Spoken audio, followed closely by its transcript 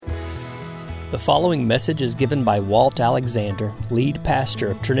The following message is given by Walt Alexander, lead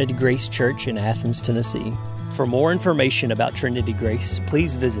pastor of Trinity Grace Church in Athens, Tennessee. For more information about Trinity Grace,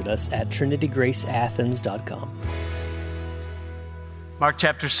 please visit us at trinitygraceathens.com. Mark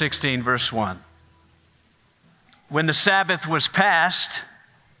chapter 16, verse 1. When the Sabbath was past,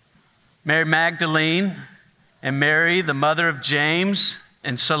 Mary Magdalene and Mary, the mother of James,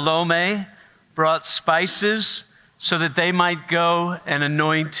 and Salome brought spices so that they might go and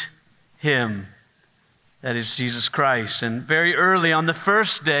anoint him, that is Jesus Christ. And very early on the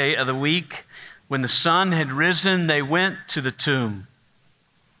first day of the week, when the sun had risen, they went to the tomb.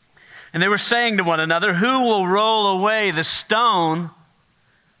 And they were saying to one another, "Who will roll away the stone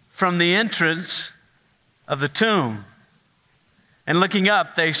from the entrance of the tomb?" And looking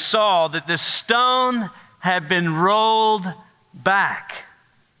up, they saw that the stone had been rolled back.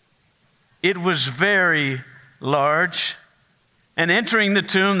 It was very large. And entering the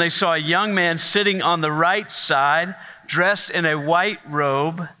tomb, they saw a young man sitting on the right side, dressed in a white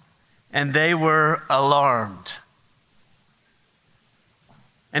robe, and they were alarmed.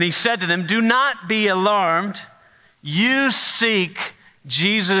 And he said to them, "Do not be alarmed. You seek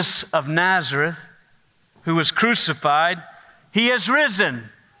Jesus of Nazareth, who was crucified. He has risen.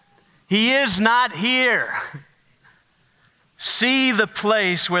 He is not here. See the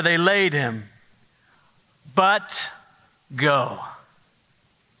place where they laid him. But go.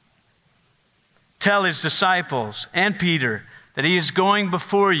 Tell his disciples and Peter that he is going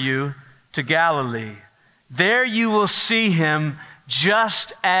before you to Galilee. There you will see him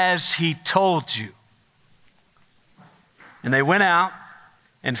just as he told you." And they went out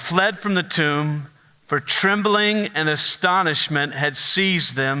and fled from the tomb, for trembling and astonishment had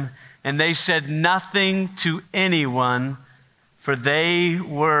seized them, and they said nothing to anyone, for they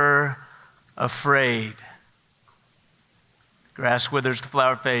were afraid. Grass withers, the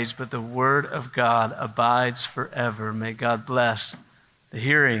flower fades, but the word of God abides forever. May God bless the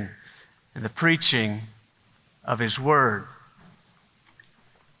hearing and the preaching of his word.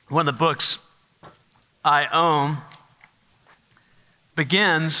 One of the books I own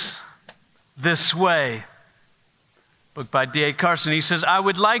begins this way. Book by D.A. Carson. He says, "I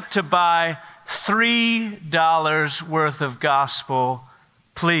would like to buy $3 worth of gospel,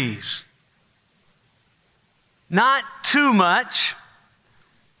 please. Not too much,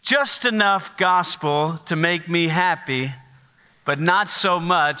 just enough gospel to make me happy, but not so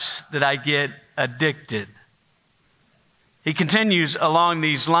much that I get addicted." He continues along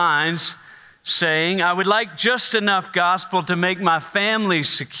these lines, saying, "I would like just enough gospel to make my family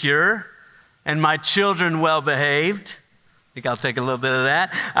secure and my children well-behaved." I think I'll take a little bit of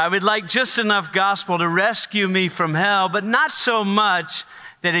that. "I would like just enough gospel to rescue me from hell, but not so much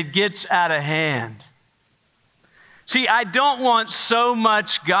that it gets out of hand. See, I don't want so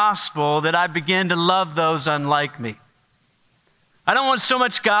much gospel that I begin to love those unlike me. I don't want so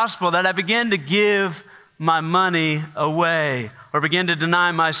much gospel that I begin to give my money away or begin to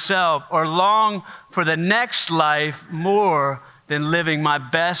deny myself or long for the next life more than living my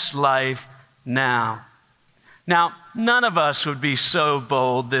best life now." Now, none of us would be so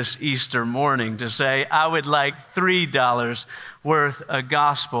bold this Easter morning to say, "I would like $3 worth of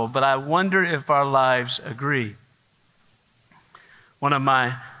gospel," but I wonder if our lives agree. One of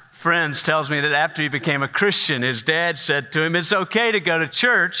my friends tells me that after he became a Christian, his dad said to him, "It's okay to go to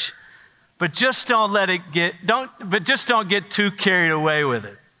church, but just don't get too carried away with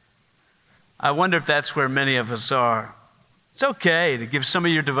it." I wonder if that's where many of us are. It's okay to give some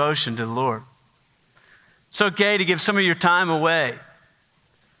of your devotion to the Lord. It's okay to give some of your time away.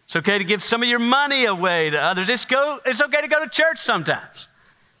 It's okay to give some of your money away to others. It's okay to go to church sometimes.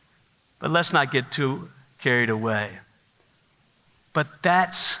 But let's not get too carried away. But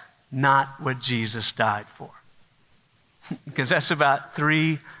that's not what Jesus died for. Because that's about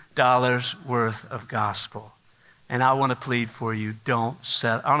 $3 worth of gospel. And I want to plead with you, don't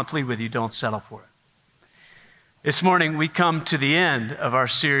settle for it. This morning we come to the end of our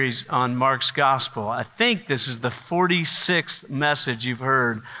series on Mark's gospel. I think this is the 46th message you've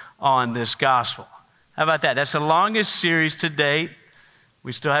heard on this gospel. How about that? That's the longest series to date.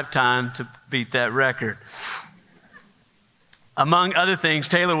 We still have time to beat that record. Among other things,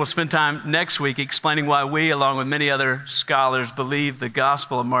 Taylor will spend time next week explaining why we, along with many other scholars, believe the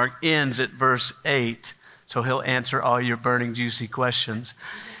Gospel of Mark ends at verse 8. So he'll answer all your burning, juicy questions.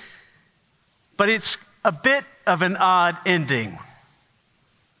 But it's a bit of an odd ending.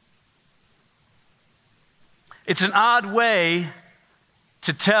 It's an odd way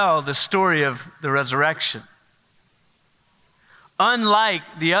to tell the story of the resurrection. Unlike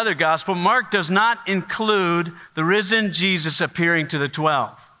the other gospel, Mark does not include the risen Jesus appearing to the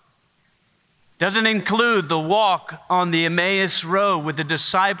 12. Doesn't include the walk on the Emmaus Road with the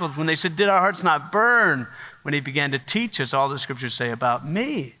disciples when they said, "Did our hearts not burn?" when he began to teach us all the scriptures say about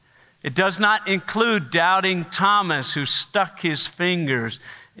me. It does not include doubting Thomas, who stuck his fingers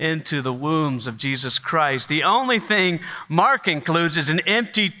into the wounds of Jesus Christ. The only thing Mark includes is an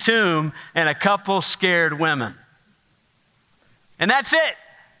empty tomb and a couple scared women. And that's it.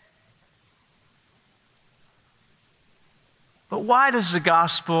 But why does the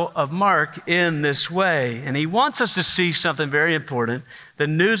Gospel of Mark end this way? And he wants us to see something very important. The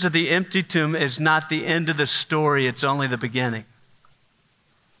news of the empty tomb is not the end of the story, it's only the beginning.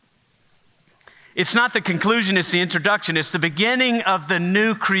 It's not the conclusion, it's the introduction. It's the beginning of the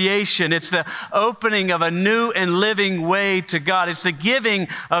new creation. It's the opening of a new and living way to God. It's the giving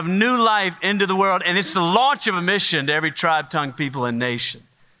of new life into the world. And it's the launch of a mission to every tribe, tongue, people, and nation.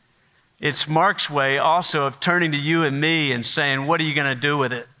 It's Mark's way also of turning to you and me and saying, what are you going to do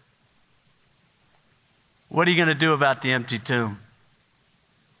with it? What are you going to do about the empty tomb?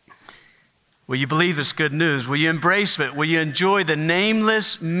 Will you believe it's good news? Will you embrace it? Will you enjoy the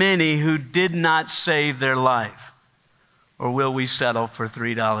nameless many who did not save their life? Or will we settle for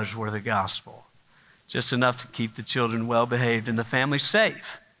 $3 worth of gospel? Just enough to keep the children well behaved and the family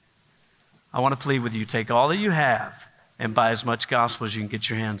safe. I want to plead with you, take all that you have and buy as much gospel as you can get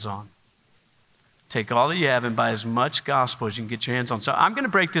your hands on. Take all that you have and buy as much gospel as you can get your hands on. So I'm going to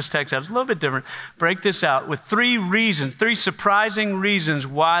break this text out. It's a little bit different. Break this out with three surprising reasons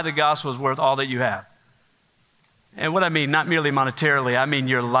why the gospel is worth all that you have. And what I mean, not merely monetarily, I mean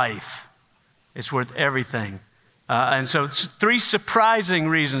your life. It's worth everything. And so it's three surprising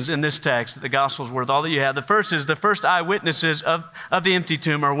reasons in this text that the gospel is worth all that you have. The first is the first eyewitnesses of the empty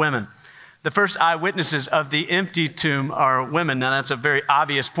tomb are women. The first eyewitnesses of the empty tomb are women. Now, that's a very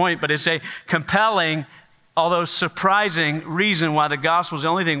obvious point, but it's a compelling, although surprising, reason why the gospel is the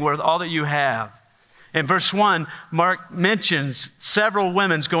only thing worth all that you have. In verse 1, Mark mentions several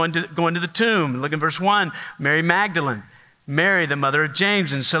women going to the tomb. Look in verse 1, Mary Magdalene, Mary, the mother of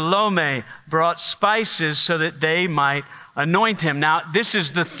James, and Salome brought spices so that they might anoint him. Now, this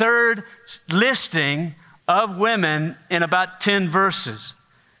is the third listing of women in about 10 verses.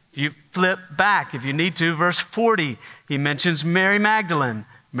 If you flip back, if you need to, verse 40, he mentions Mary Magdalene,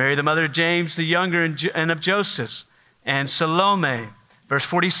 Mary the mother of James the younger and of Joseph, and Salome. Verse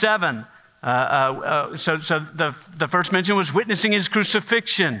 47, the first mention was witnessing his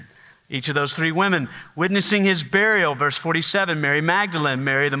crucifixion. Each of those three women witnessing his burial. Verse 47, Mary Magdalene,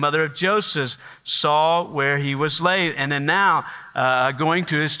 Mary the mother of Joseph, saw where he was laid. And then now, going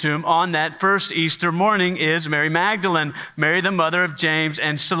to his tomb on that first Easter morning is Mary Magdalene, Mary the mother of James,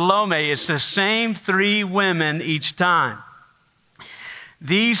 and Salome. It's the same three women each time.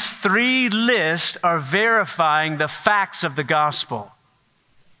 These three lists are verifying the facts of the gospel.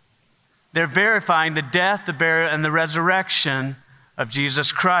 They're verifying the death, the burial, and the resurrection of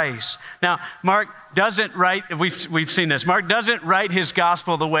Jesus Christ. Now, Mark doesn't write, we've seen this, Mark doesn't write his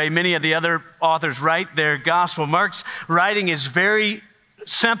gospel the way many of the other authors write their gospel. Mark's writing is very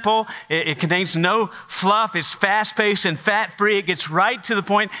simple. It contains no fluff. It's fast-paced and fat-free. It gets right to the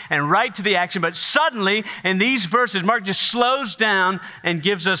point and right to the action. But suddenly, in these verses, Mark just slows down and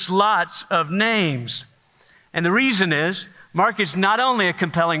gives us lots of names. And the reason is, Mark is not only a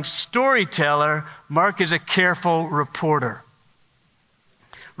compelling storyteller, Mark is a careful reporter.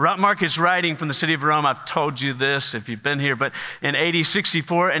 Mark is writing from the city of Rome. I've told you this if you've been here, but in AD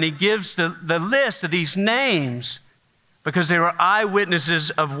 64, and he gives the list of these names because they were eyewitnesses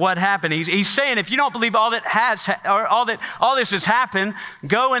of what happened. He's saying, if you don't believe all this has happened,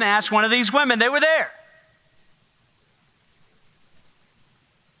 go and ask one of these women. They were there.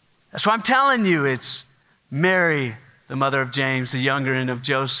 That's why I'm telling you it's Mary, the mother of James, the younger, and of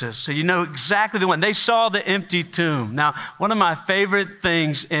Joseph. So you know exactly the one. They saw the empty tomb. Now, one of my favorite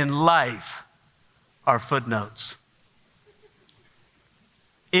things in life are footnotes.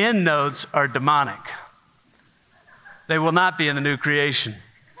 Endnotes are demonic. They will not be in the new creation.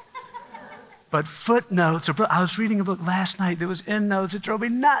 But footnotes are, I was reading a book last night. There was endnotes. It drove me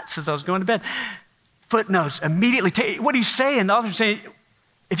nuts as I was going to bed. Footnotes, immediately. What he's saying, the author's saying,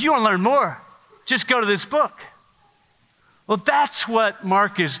 if you want to learn more, just go to this book. Well, that's what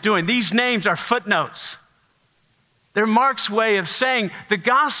Mark is doing. These names are footnotes. They're Mark's way of saying the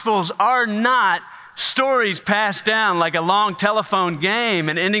Gospels are not stories passed down like a long telephone game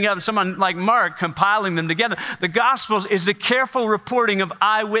and ending up someone like Mark compiling them together. The Gospels is the careful reporting of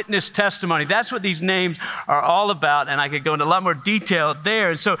eyewitness testimony. That's what these names are all about, and I could go into a lot more detail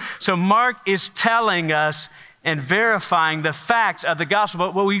there. So Mark is telling us and verifying the facts of the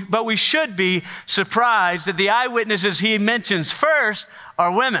gospel. But we should be surprised that the eyewitnesses he mentions first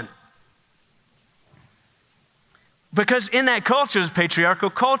are women. Because in that culture, it was a patriarchal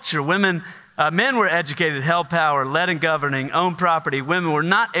culture. Men were educated, held power, led in governing, owned property. Women were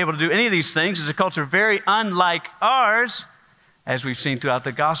not able to do any of these things. It's a culture very unlike ours. As we've seen throughout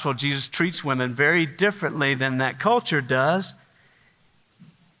the gospel, Jesus treats women very differently than that culture does.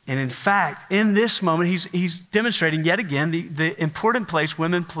 And in fact, in this moment, he's demonstrating yet again the important place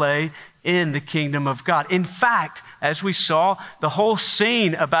women play in the kingdom of God. In fact, as we saw, the whole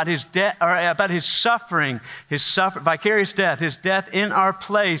scene about his death, or about his vicarious death, his death in our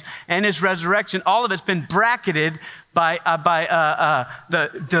place, and his resurrection, all of it's been bracketed by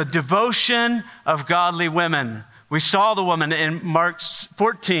the devotion of godly women. We saw the woman in Mark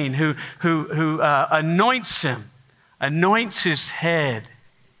 14 who anoints him, anoints his head.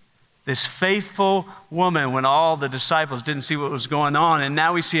 This faithful woman when all the disciples didn't see what was going on. And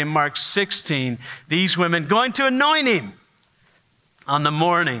now we see in Mark 16, these women going to anoint him on the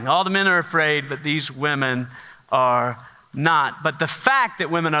morning. All the men are afraid, but these women are not. But the fact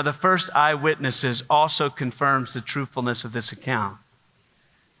that women are the first eyewitnesses also confirms the truthfulness of this account.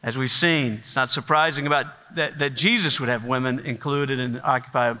 As we've seen, it's not surprising that Jesus would have women included and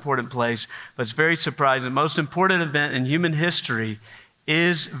occupy an important place, but it's very surprising. The most important event in human history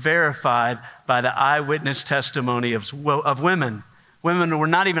is verified by the eyewitness testimony of women. Women were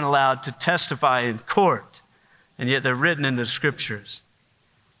not even allowed to testify in court, and yet they're written in the scriptures.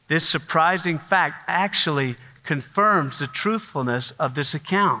 This surprising fact actually confirms the truthfulness of this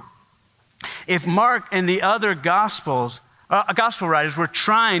account. If Mark and the other gospel writers were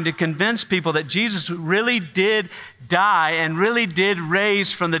trying to convince people that Jesus really did die and really did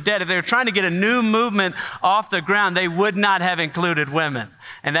raise from the dead, if they were trying to get a new movement off the ground, they would not have included women.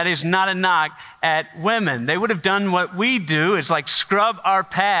 And that is not a knock at women. They would have done what we do, is like scrub our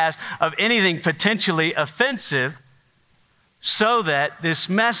past of anything potentially offensive so that this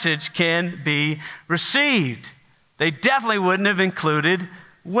message can be received. They definitely wouldn't have included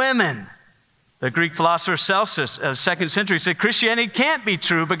women. The Greek philosopher Celsus of the 2nd century said Christianity can't be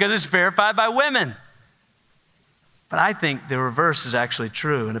true because it's verified by women. But I think the reverse is actually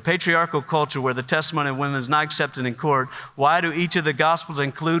true. In a patriarchal culture where the testimony of women is not accepted in court, why do each of the Gospels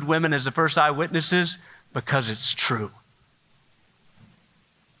include women as the first eyewitnesses? Because it's true.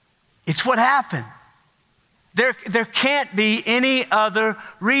 It's what happened. There can't be any other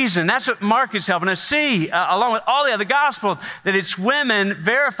reason. That's what Mark is helping us see, along with all the other Gospels, that it's women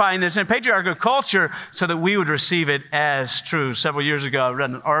verifying this in a patriarchal culture so that we would receive it as true. Several years ago, I read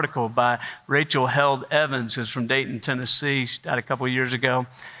an article by Rachel Held Evans, who's from Dayton, Tennessee. She died a couple of years ago,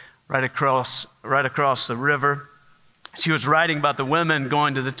 right across the river. She was writing about the women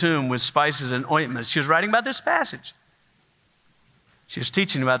going to the tomb with spices and ointments. She was writing about this passage. She was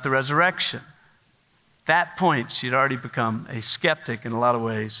teaching about the resurrection. At that point, she'd already become a skeptic in a lot of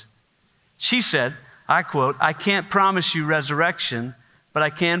ways. She said, I quote, "I can't promise you resurrection, but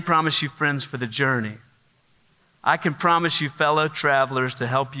I can promise you friends for the journey. I can promise you fellow travelers to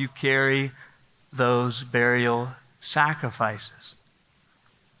help you carry those burial sacrifices."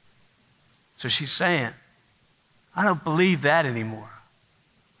 So she's saying, I don't believe that anymore,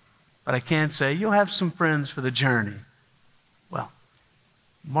 but I can say, you'll have some friends for the journey. Well,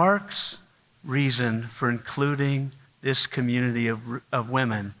 Mark's reason for including this community of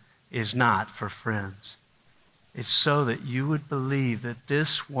women is not for friends. It's so that you would believe that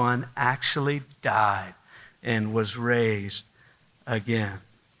this one actually died and was raised again.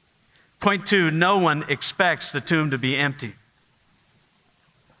 Point 2, no one expects the tomb to be empty.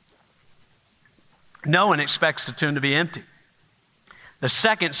 No one expects the tomb to be empty. The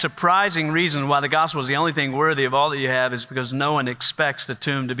second surprising reason why the gospel is the only thing worthy of all that you have is because no one expects the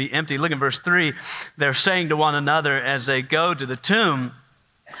tomb to be empty. Look at verse 3. They're saying to one another as they go to the tomb,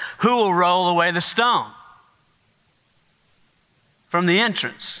 who will roll away the stone from the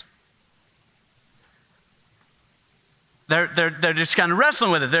entrance? They're just kind of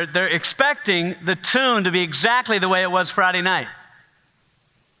wrestling with it. They're expecting the tomb to be exactly the way it was Friday night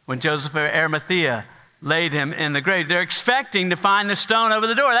when Joseph of Arimathea laid him in the grave. They're expecting to find the stone over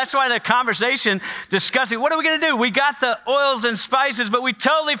the door. That's why the conversation discussing, what are we going to do? We got the oils and spices, but we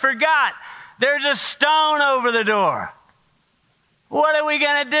totally forgot there's a stone over the door. What are we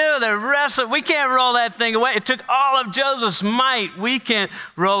going to do? They're wrestling. We can't roll that thing away. It took all of Joseph's might. We can't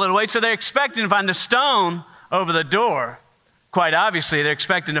roll it away. So they're expecting to find the stone over the door. Quite obviously, they're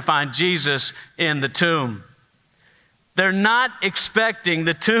expecting to find Jesus in the tomb. They're not expecting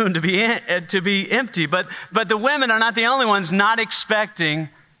the tomb to be empty, but the women are not the only ones not expecting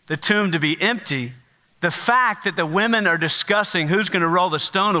the tomb to be empty. The fact that the women are discussing who's going to roll the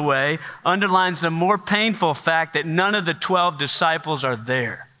stone away underlines the more painful fact that none of the 12 disciples are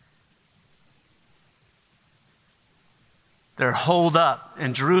there. They're holed up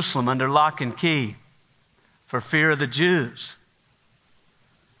in Jerusalem under lock and key for fear of the Jews.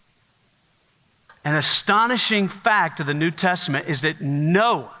 An astonishing fact of the New Testament is that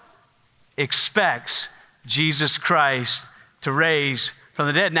no one expects Jesus Christ to raise from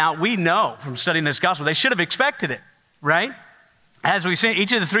the dead. Now, we know from studying this gospel, they should have expected it, right? As we see,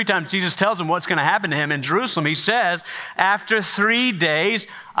 each of the 3 times Jesus tells them what's going to happen to him in Jerusalem, he says, after 3 days,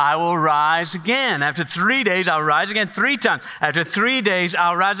 I will rise again. After 3 days, I'll rise again 3 times. After 3 days,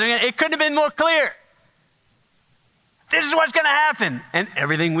 I'll rise again. It couldn't have been more clear. This is what's going to happen. And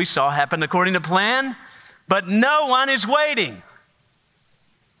everything we saw happened according to plan, but no one is waiting.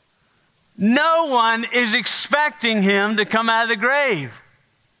 No one is expecting him to come out of the grave.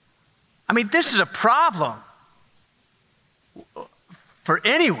 I mean, this is a problem for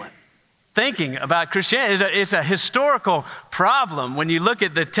anyone thinking about Christianity. It's a historical problem when you look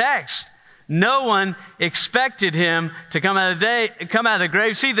at the text. No one expected him to come out of the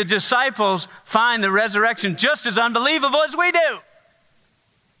grave. See, the disciples find the resurrection just as unbelievable as we do.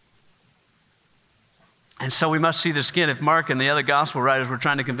 And so we must see this again. If Mark and the other gospel writers were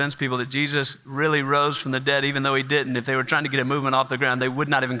trying to convince people that Jesus really rose from the dead, even though he didn't, if they were trying to get a movement off the ground, they would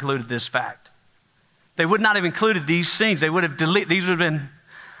not have included this fact. They would not have included these scenes. They would have deleted, these would have been,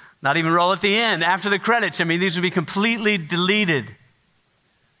 not even roll at the end, after the credits. I mean, these would be completely deleted.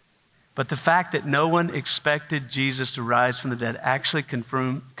 But the fact that no one expected Jesus to rise from the dead actually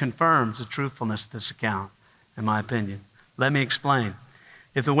confirms the truthfulness of this account, in my opinion. Let me explain.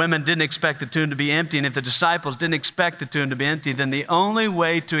 If the women didn't expect the tomb to be empty, and if the disciples didn't expect the tomb to be empty, then the only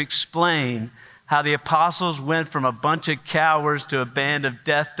way to explain how the apostles went from a bunch of cowards to a band of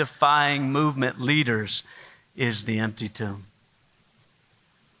death-defying movement leaders is the empty tomb.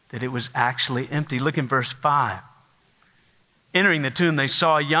 That it was actually empty. Look in verse 5. Entering the tomb, they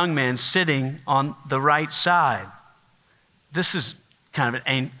saw a young man sitting on the right side. This is kind of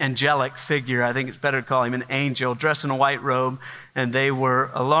an angelic figure. I think it's better to call him an angel, dressed in a white robe, and they were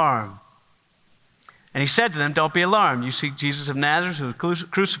alarmed. And he said to them, don't be alarmed. You see Jesus of Nazareth who was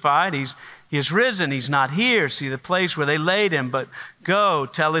crucified. He is risen. He's not here. See the place where they laid him. But go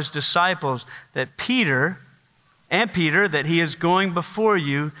tell his disciples that Peter, that he is going before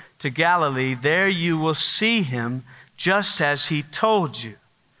you to Galilee. There you will see him just as he told you.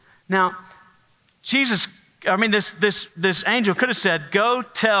 Now, this angel could have said, go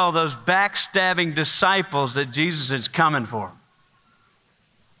tell those backstabbing disciples that Jesus is coming for them.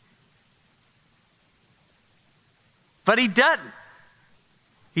 But he doesn't.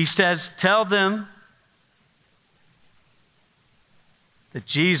 He says, tell them that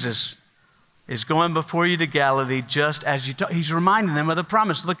Jesus is going before you to Galilee just as you told. He's reminding them of the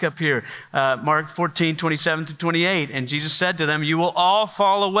promise. Look up here, Mark 14, 27 to 28. And Jesus said to them, you will all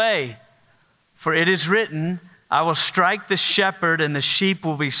fall away, for it is written, I will strike the shepherd and the sheep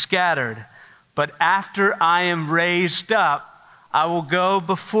will be scattered. But after I am raised up, I will go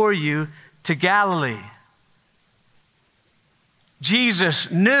before you to Galilee.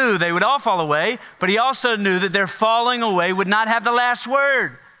 Jesus knew they would all fall away, but he also knew that their falling away would not have the last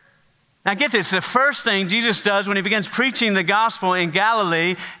word. Now get this, the first thing Jesus does when he begins preaching the gospel in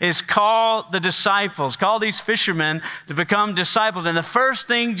Galilee is call the disciples, call these fishermen to become disciples. And the first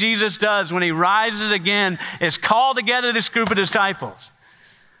thing Jesus does when he rises again is call together this group of disciples.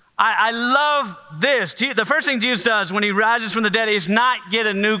 I love this. The first thing Jesus does when he rises from the dead is not get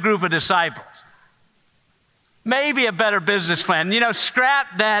a new group of disciples. Maybe a better business plan.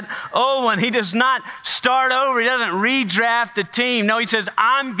 Scrap that old one. He does not start over. He doesn't redraft the team. No, he says,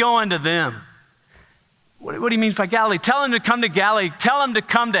 I'm going to them. What do you mean by Galilee? Tell them to come to Galilee. Tell them to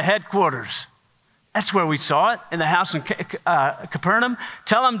come to headquarters. That's where we saw it, in the house in Capernaum.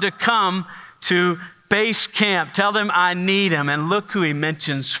 Tell them to come to base camp. Tell them I need them. And look who he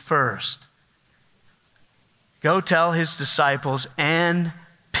mentions first. Go tell his disciples and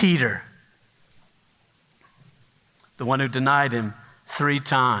Peter, the one who denied him 3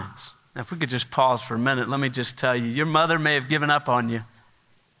 times. Now, if we could just pause for a minute, let me just tell you, your mother may have given up on you.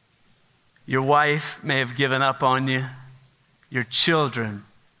 Your wife may have given up on you. Your children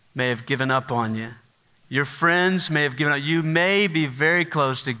may have given up on you. Your friends may have given up. You may be very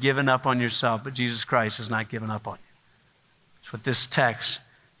close to giving up on yourself, but Jesus Christ has not given up on you. That's what this text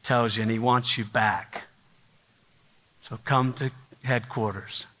tells you, and he wants you back. So come to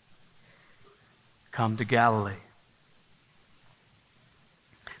headquarters. Come to Galilee.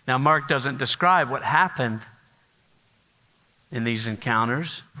 Now, Mark doesn't describe what happened in these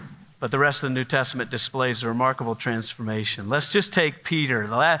encounters, but the rest of the New Testament displays a remarkable transformation. Let's just take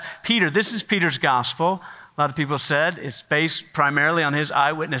Peter. Peter, this is Peter's gospel. A lot of people said it's based primarily on his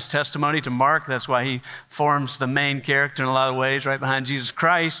eyewitness testimony to Mark. That's why he forms the main character in a lot of ways, right behind Jesus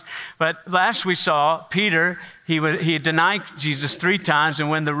Christ. But last we saw Peter, he had denied Jesus 3 times, and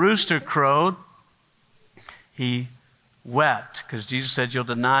when the rooster crowed, he wept, because Jesus said, "You'll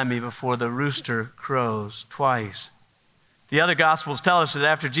deny me before the rooster crows twice." The other Gospels tell us that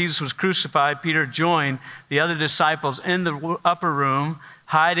after Jesus was crucified, Peter joined the other disciples in the upper room,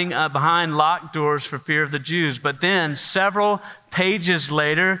 hiding behind locked doors for fear of the Jews. But then several pages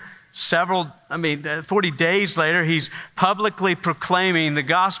later, 40 days later, he's publicly proclaiming the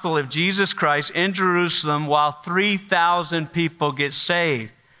gospel of Jesus Christ in Jerusalem while 3,000 people get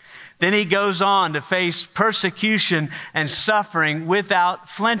saved. Then he goes on to face persecution and suffering without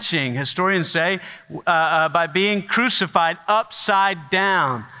flinching. Historians say by being crucified upside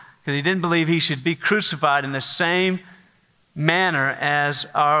down, because he didn't believe he should be crucified in the same manner as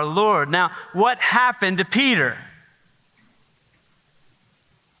our Lord. Now, what happened to Peter?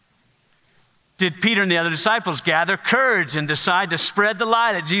 Did Peter and the other disciples gather courage and decide to spread the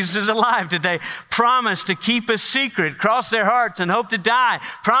lie that Jesus is alive? Did they promise to keep a secret, cross their hearts and hope to die,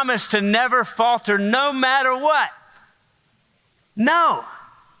 promise to never falter no matter what? No.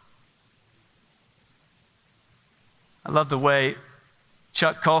 I love the way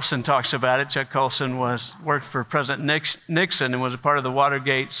Chuck Colson talks about it. Chuck Colson worked for President Nixon and was a part of the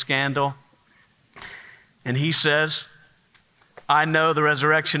Watergate scandal. And he says, "I know the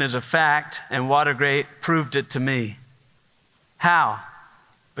resurrection is a fact, and Watergate proved it to me." How?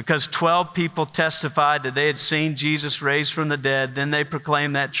 Because 12 people testified that they had seen Jesus raised from the dead. Then they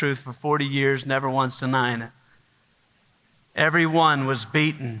proclaimed that truth for 40 years, never once denying it. Everyone was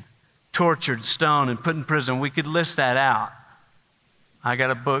beaten, tortured, stoned, and put in prison. We could list that out. I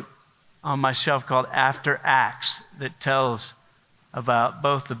got a book on my shelf called After Acts that tells about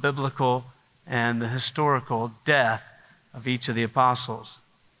both the biblical and the historical death of each of the apostles.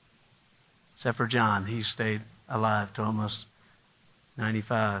 Except for John, he stayed alive to almost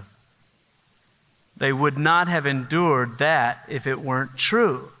 95. They would not have endured that if it weren't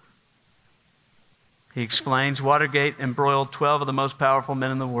true. He explains, Watergate embroiled 12 of the most powerful men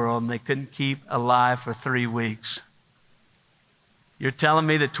in the world, and they couldn't keep alive for 3 weeks. You're telling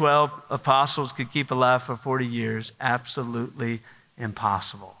me that 12 apostles could keep alive for 40 years? Absolutely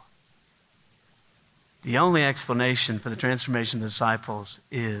impossible. The only explanation for the transformation of the disciples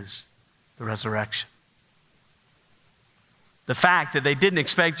is the resurrection. The fact that they didn't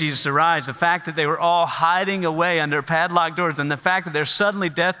expect Jesus to rise, the fact that they were all hiding away under padlocked doors, and the fact that they're suddenly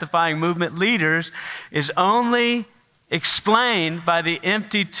death-defying movement leaders is only explained by the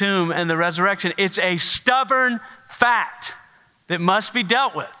empty tomb and the resurrection. It's a stubborn fact that must be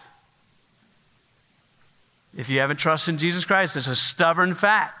dealt with. If you haven't trusted in Jesus Christ, it's a stubborn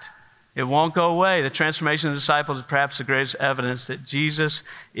fact. It won't go away. The transformation of the disciples is perhaps the greatest evidence that Jesus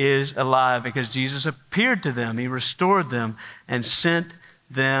is alive, because Jesus appeared to them. He restored them and sent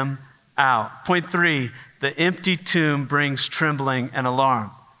them out. Point 3, the empty tomb brings trembling and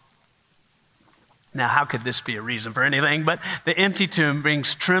alarm. Now, how could this be a reason for anything? But the empty tomb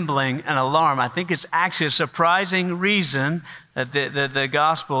brings trembling and alarm. I think it's actually a surprising reason that the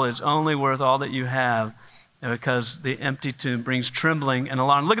gospel is only worth all that you have, because the empty tomb brings trembling and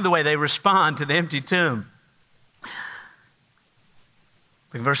alarm. Look at the way they respond to the empty tomb.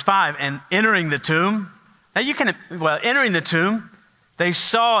 Look at verse 5. And entering the tomb, entering the tomb, they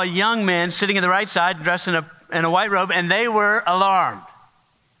saw a young man sitting at the right side, dressed in a white robe, and they were alarmed.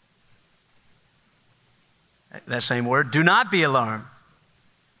 That same word, do not be alarmed.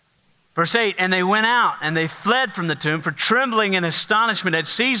 Verse 8, and they went out and they fled from the tomb, for trembling and astonishment had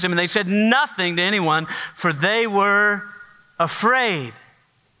seized them, and they said nothing to anyone, for they were afraid.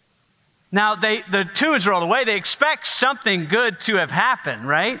 Now, the tomb is rolled away. They expect something good to have happened,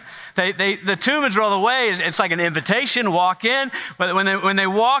 right? The tomb is rolled away. It's like an invitation, walk in. But when they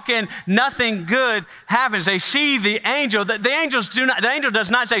walk in, nothing good happens. They see the angel. The angel does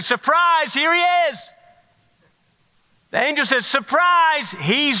not say, surprise, here he is. The angel says, surprise,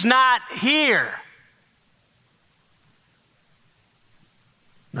 he's not here.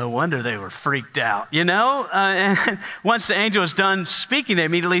 No wonder they were freaked out, And once the angel is done speaking, they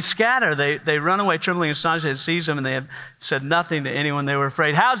immediately scatter. They run away, trembling and astonished. They seize them, and they have said nothing to anyone. They were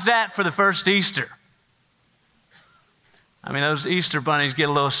afraid. How's that for the first Easter? I mean, those Easter bunnies get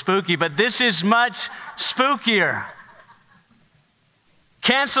a little spooky, but this is much spookier.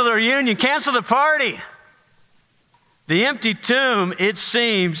 Cancel the reunion. Cancel the party. The empty tomb, it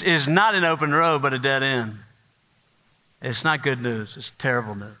seems, is not an open road, but a dead end. It's not good news. It's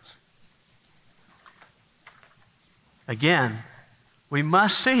terrible news. Again, we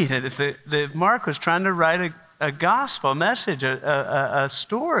must see that Mark was trying to write a gospel message, a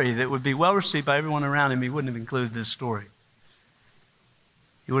story that would be well received by everyone around him. He wouldn't have included this story.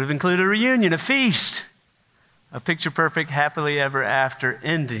 He would have included a reunion, a feast, a picture-perfect, happily ever after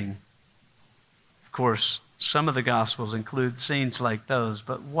ending. Of course, some of the Gospels include scenes like those,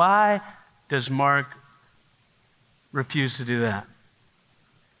 but why does Mark refuse to do that?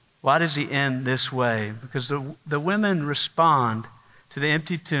 Why does he end this way? Because the women respond to the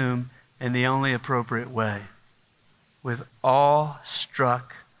empty tomb in the only appropriate way, with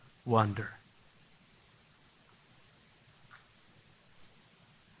awe-struck wonder.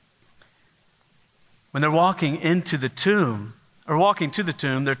 When they're walking into the tomb, or walking to the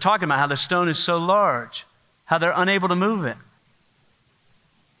tomb, they're talking about how the stone is so large, how they're unable to move it.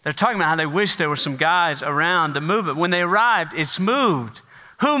 They're talking about how they wish there were some guys around to move it. When they arrived, it's moved.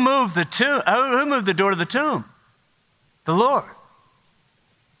 Who moved the tomb? Who moved the door to the tomb? The Lord.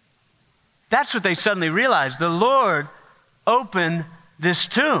 That's what they suddenly realized. The Lord opened this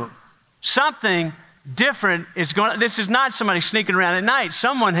tomb. Something different is going on. This is not somebody sneaking around at night.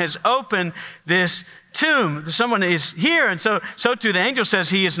 Someone has opened this tomb. Someone is here. And so too the angel says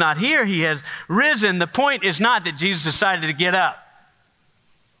he is not here. He has risen. The point is not that Jesus decided to get up.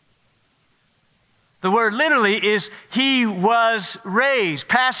 The word literally is he was raised,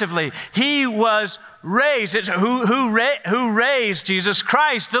 passively. He was raised. It's who raised Jesus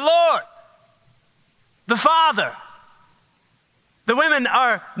Christ? The Lord. The Father. The women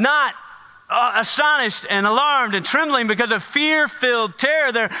are not astonished and alarmed and trembling because of fear-filled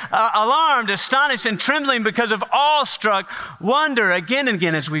terror. They're alarmed, astonished, and trembling because of awe-struck wonder. Again and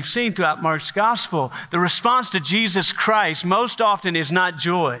again, as we've seen throughout Mark's gospel, the response to Jesus Christ most often is not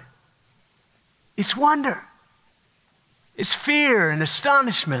joy. It's wonder. It's fear and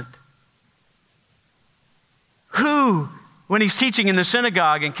astonishment. Who, when he's teaching in the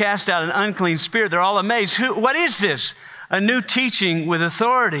synagogue and cast out an unclean spirit, they're all amazed. What is this? A new teaching with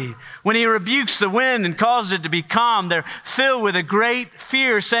authority. When he rebukes the wind and causes it to be calm, they're filled with a great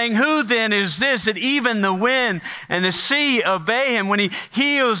fear, saying, who then is this that even the wind and the sea obey him? When he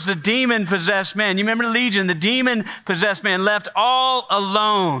heals the demon-possessed man. You remember the Legion, the demon-possessed man left all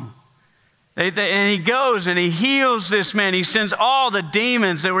alone. And he goes and he heals this man. He sends all the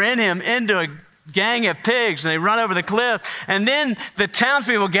demons that were in him into a gang of pigs, and they run over the cliff. And then the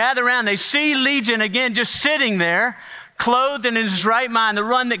townspeople gather around. They see Legion again just sitting there, clothed and in his right mind, the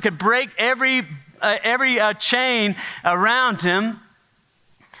one that could break every chain around him.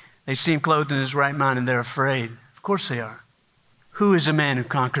 They see him clothed in his right mind, and they're afraid. Of course they are. Who is a man who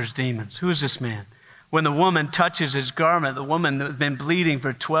conquers demons? Who is this man? When the woman touches his garment, the woman that has been bleeding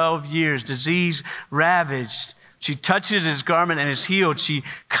for 12 years, disease ravaged, she touches his garment and is healed. She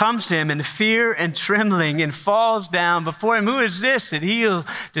comes to him in fear and trembling and falls down before him. Who is this that heals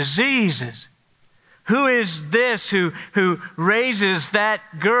diseases? Who is this who raises that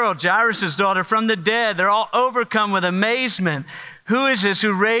girl, Jairus' daughter, from the dead? They're all overcome with amazement. Who is this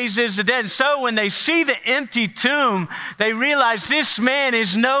who raises the dead? So when they see the empty tomb, they realize this man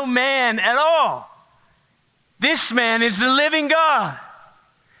is no man at all. This man is the living God.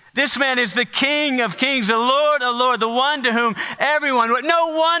 This man is the King of kings, the Lord of lords, the one to whom everyone,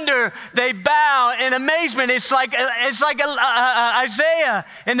 no wonder they bow in amazement. It's like Isaiah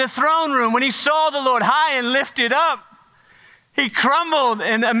in the throne room when he saw the Lord high and lifted up. He crumbled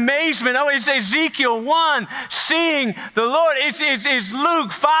in amazement. Oh, it's Ezekiel 1, seeing the Lord. It's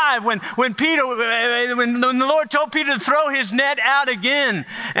Luke 5, when the Lord told Peter to throw his net out again.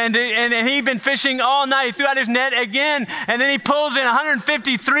 And he'd been fishing all night. He threw out his net again. And then he pulls in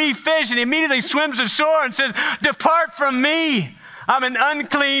 153 fish, and he immediately swims ashore and says, depart from me. I'm an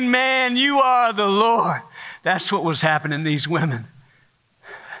unclean man. You are the Lord. That's what was happening to these women.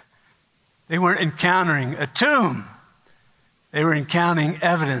 They weren't encountering a tomb. They were encountering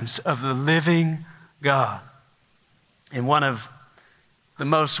evidence of the living God. In one of the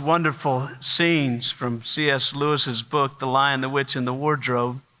most wonderful scenes from C.S. Lewis's book, The Lion, the Witch, and the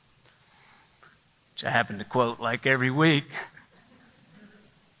Wardrobe, which I happen to quote like every week.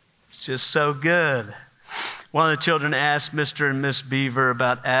 It's just so good. One of the children asked Mr. and Miss Beaver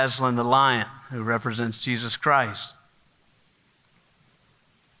about Aslan the lion, who represents Jesus Christ.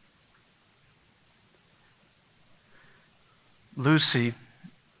 Lucy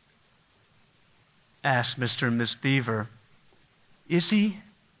asked Mr. and Miss Beaver, is he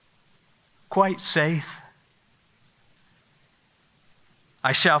quite safe?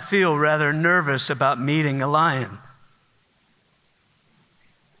 I shall feel rather nervous about meeting a lion.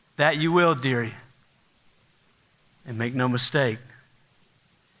 That you will, dearie. And make no mistake.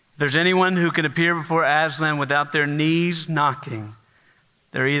 If there's anyone who can appear before Aslan without their knees knocking,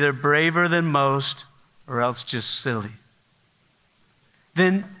 They're either braver than most or else just silly.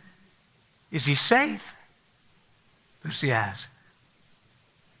 Then, is he safe? Lucy asked.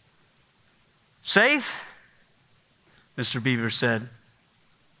 Safe? Mr. Beaver said.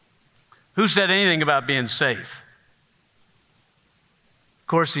 Who said anything about being safe? Of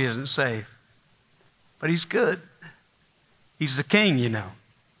course he isn't safe. But he's good. He's the king, you know.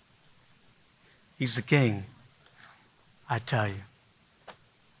 He's the king, I tell you.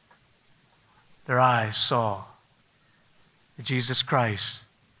 Their eyes saw that Jesus Christ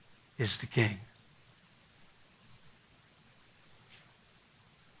is the king.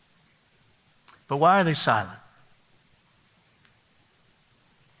 But why are they silent?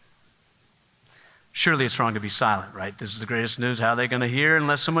 Surely it's wrong to be silent, right? This is the greatest news. How are they going to hear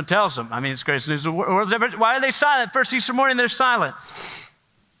unless someone tells them? I mean, it's the greatest news the world's ever. Why are they silent? First Easter morning, they're silent.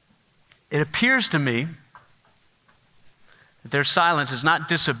 It appears to me that their silence is not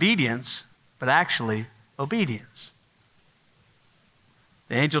disobedience, but actually obedience.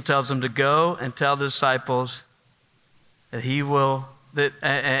 The angel tells them to go and tell the disciples that he will, go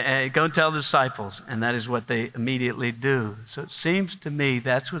and tell the disciples, and that is what they immediately do. So it seems to me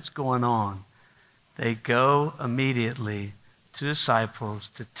that's what's going on. They go immediately to disciples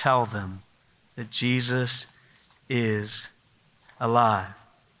to tell them that Jesus is alive.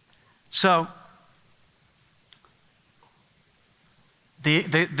 So, the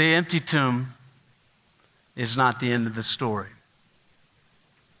empty tomb is not the end of the story.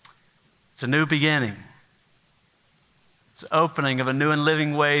 It's a new beginning. It's the opening of a new and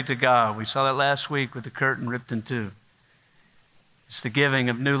living way to God. We saw that last week with the curtain ripped in two. It's the giving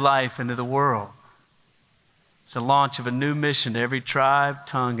of new life into the world. It's the launch of a new mission to every tribe,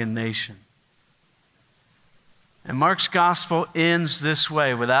 tongue, and nation. And Mark's gospel ends this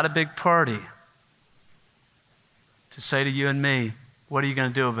way, without a big party, to say to you and me, what are you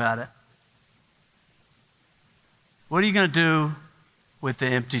going to do about it? What are you going to do with the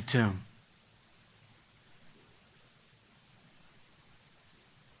empty tomb?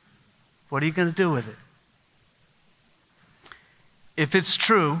 What are you going to do with it? If it's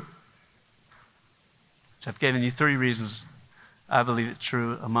true, which I've given you 3 reasons I believe it's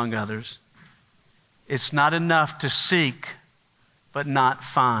true, among others, it's not enough to seek but not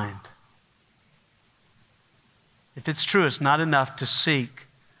find. If it's true, it's not enough to seek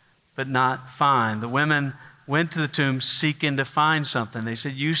but not find. The women went to the tomb seeking to find something. They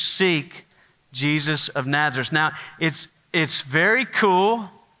said, you seek Jesus of Nazareth. Now, it's very cool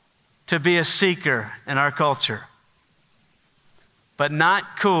to be a seeker in our culture, but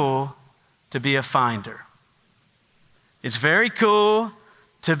not cool to be a finder. It's very cool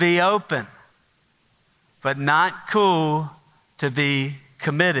to be open, but not cool to be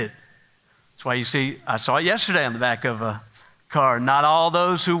committed. That's why you see, I saw it yesterday on the back of a car, not all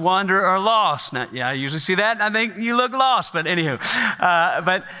those who wander are lost. Now, yeah, I usually see that, and I think you look lost, but anywho.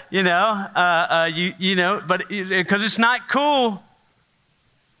 But, because it's not cool.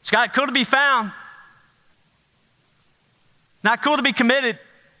 It's not cool to be found. Not cool to be committed.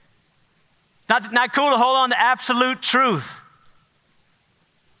 Not cool to hold on to absolute truth.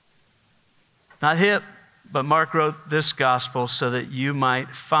 Not hip, but Mark wrote this gospel so that you might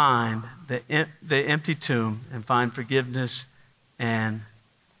find the empty tomb and find forgiveness and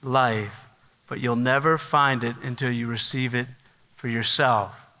life. But you'll never find it until you receive it for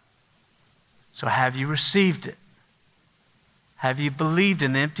yourself. So have you received it? Have you believed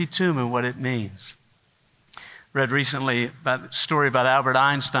in the empty tomb and what it means? Read recently about a story about Albert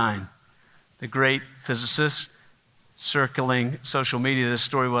Einstein, the great physicist. Circling social media, this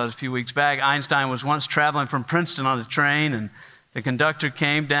story was a few weeks back. Einstein was once traveling from Princeton on a train, and the conductor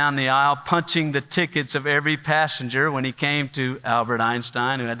came down the aisle punching the tickets of every passenger. When he came to Albert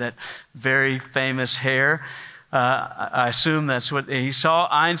Einstein, who had that very famous hair, I assume that's what he saw.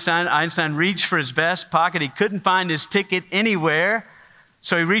 Einstein reached for his vest pocket. He couldn't find his ticket anywhere.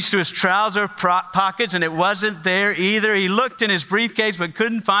 So he reached to his trouser pockets, and it wasn't there either. He looked in his briefcase, but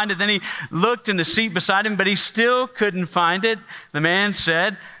couldn't find it. Then he looked in the seat beside him, but he still couldn't find it. The man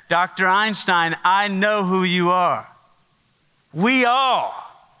said, Dr. Einstein, I know who you are. We all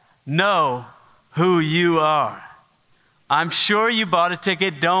know who you are. I'm sure you bought a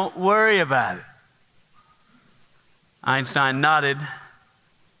ticket. Don't worry about it. Einstein nodded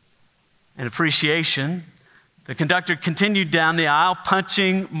in appreciation. The conductor continued down the aisle,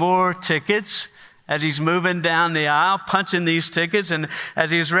 punching more tickets. As he's moving down the aisle, punching these tickets, and as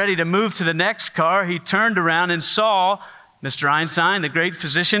he was ready to move to the next car, he turned around and saw Mr. Einstein, the great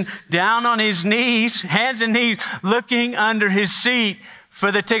physician, down on his knees, hands and knees, looking under his seat.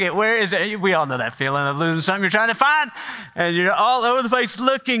 for the ticket. Where is it? We all know that feeling of losing something you're trying to find, and you're all over the place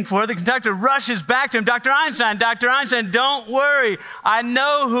looking for it. The conductor rushes back to him. Dr. Einstein, don't worry. I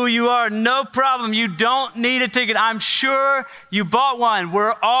know who you are. No problem. You don't need a ticket. I'm sure you bought one.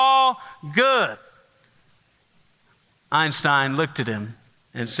 We're all good. Einstein looked at him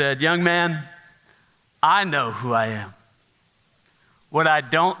and said, young man, I know who I am. What I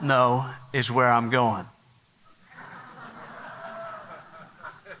don't know is where I'm going.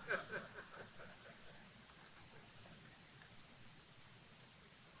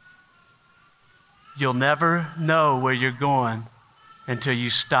 You'll never know where you're going until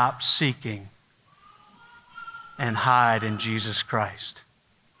you stop seeking and hide in Jesus Christ.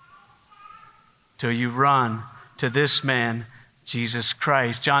 Till you run to this man, Jesus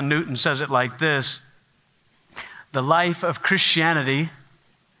Christ. John Newton says it like this: the life of Christianity,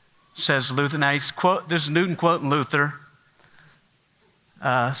 says Luther. Now, this is Newton quoting Luther.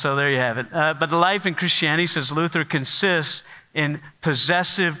 So there you have it. But the life in Christianity, says Luther, consists in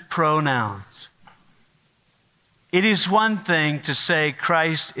possessive pronouns. It is one thing to say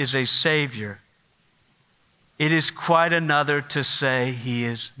Christ is a Savior. It is quite another to say He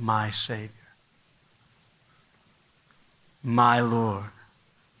is my Savior, my Lord.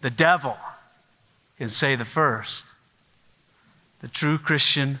 The devil can say the first. The true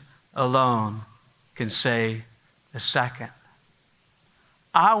Christian alone can say the second.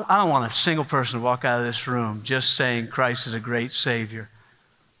 I don't want a single person to walk out of this room just saying Christ is a great Savior.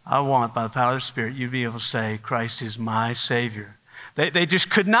 I want, by the power of the Spirit, you to be able to say, Christ is my Savior. They just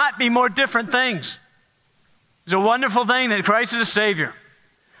could not be more different things. It's a wonderful thing that Christ is a Savior.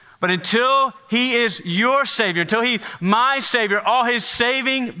 But until He is your Savior, until He's my Savior, all His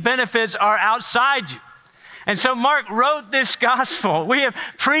saving benefits are outside you. And so Mark wrote this gospel. We have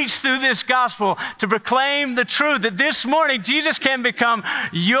preached through this gospel to proclaim the truth that this morning Jesus can become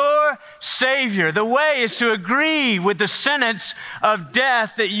your Savior. The way is to agree with the sentence of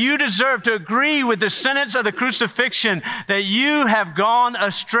death that you deserve, to agree with the sentence of the crucifixion that you have gone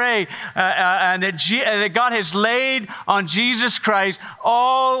astray, and that God has laid on Jesus Christ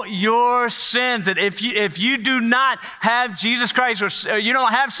all your sins. That if you do not have Jesus Christ, or you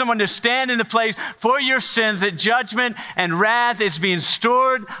don't have someone to stand in the place for your sins, that judgment and wrath is being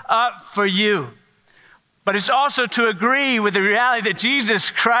stored up for you. But it's also to agree with the reality that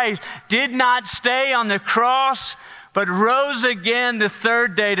Jesus Christ did not stay on the cross, but rose again the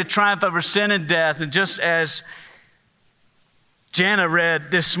third day to triumph over sin and death. And just as Jana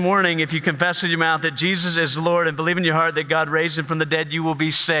read this morning, if you confess with your mouth that Jesus is Lord and believe in your heart that God raised Him from the dead, you will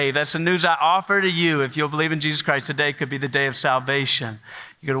be saved. That's the news I offer to you. If you'll believe in Jesus Christ, today could be the day of salvation.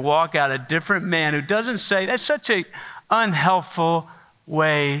 You're going to walk out a different man who doesn't say, that's such an unhelpful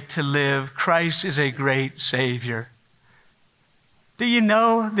way to live. Christ is a great Savior. Do you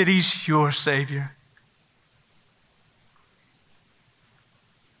know that He's your Savior?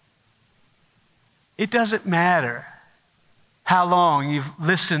 It doesn't matter how long you've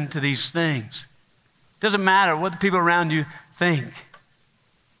listened to these things. It doesn't matter what the people around you think.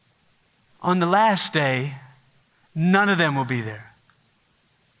 On the last day, none of them will be there.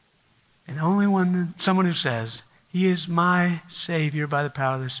 And only someone who says, He is my Savior by the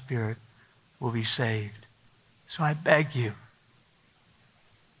power of the Spirit will be saved. So I beg you,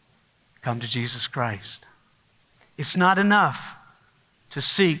 come to Jesus Christ. It's not enough to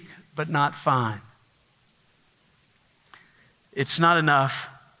seek but not find. It's not enough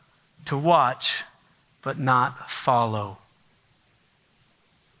to watch but not follow.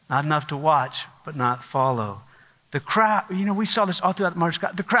 Not enough to watch but not follow. The crowd, we saw this all throughout Mark's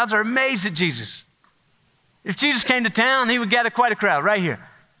gospel. The crowds are amazed at Jesus. If Jesus came to town, He would gather quite a crowd right here.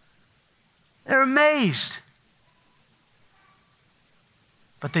 They're amazed.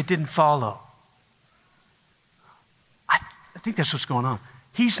 But they didn't follow. I think that's what's going on.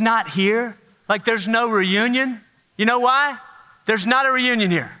 He's not here. Like there's no reunion. You know why? There's not a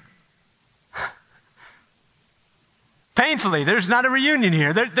reunion here. Painfully, there's not a reunion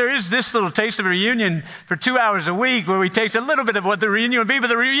here. There is this little taste of a reunion for 2 hours a week where we taste a little bit of what the reunion would be, but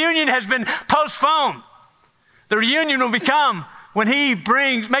the reunion has been postponed. The reunion will become when He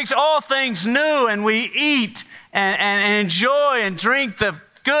makes all things new, and we eat and enjoy and drink the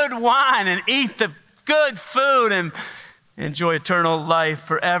good wine and eat the good food and enjoy eternal life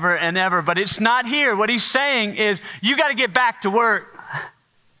forever and ever. But it's not here. What He's saying is, you got to get back to work.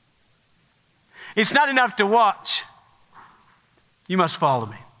 It's not enough to watch. You must follow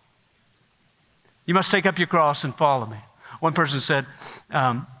me. You must take up your cross and follow me. One person said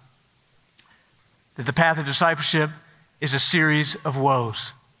that the path of discipleship is a series of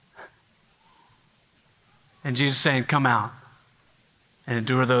woes. And Jesus is saying, come out. and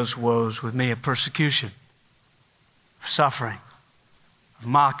endure those woes with me of persecution, of suffering, of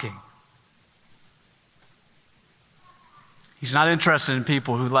mocking. He's not interested in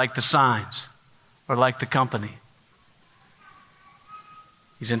people who like the signs or like the company.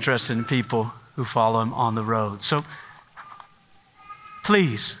 He's interested in people who follow him on the road. So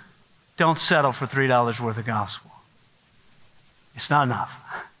please don't settle for $3 worth of gospel. It's not enough.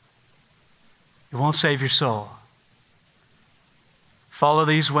 It won't save your soul. Follow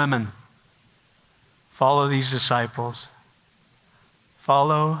these women. Follow these disciples.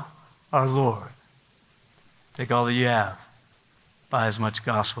 Follow our Lord. Take all that you have. Buy as much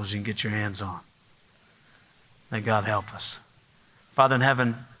gospel as you can get your hands on. May God help us. Father in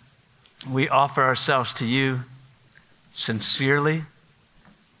heaven, we offer ourselves to you sincerely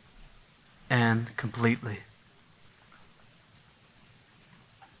and completely.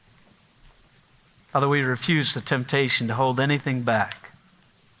 Father, we refuse the temptation to hold anything back.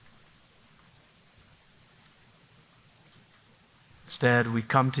 Instead, we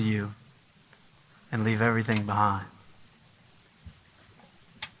come to you and leave everything behind.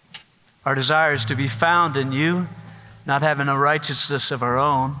 Our desire is to be found in you, not having a righteousness of our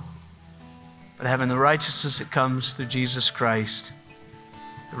own, but having the righteousness that comes through Jesus Christ,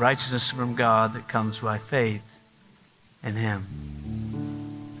 the righteousness from God that comes by faith in him.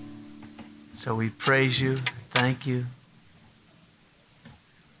 So we praise you, thank you.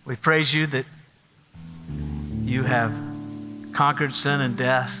 We praise you that you have conquered sin and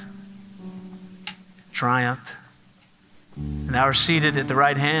death, triumphed, and now are seated at the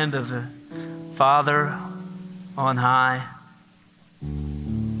right hand of the Father on high,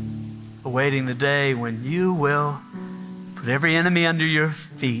 awaiting the day when you will put every enemy under your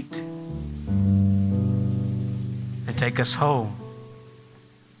feet and take us home.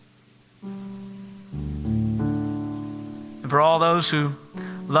 And for all those who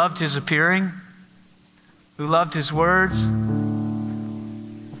loved his appearing, who loved his words,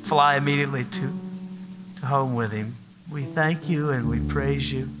 will fly immediately to home with him. We thank you and we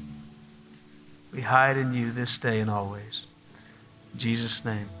praise you. We hide in you this day and always. In Jesus'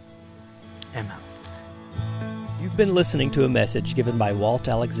 name, amen. You've been listening to a message given by Walt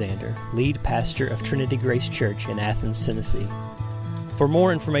Alexander, lead pastor of Trinity Grace Church in Athens, Tennessee. For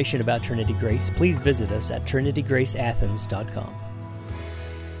more information about Trinity Grace, please visit us at trinitygraceathens.com.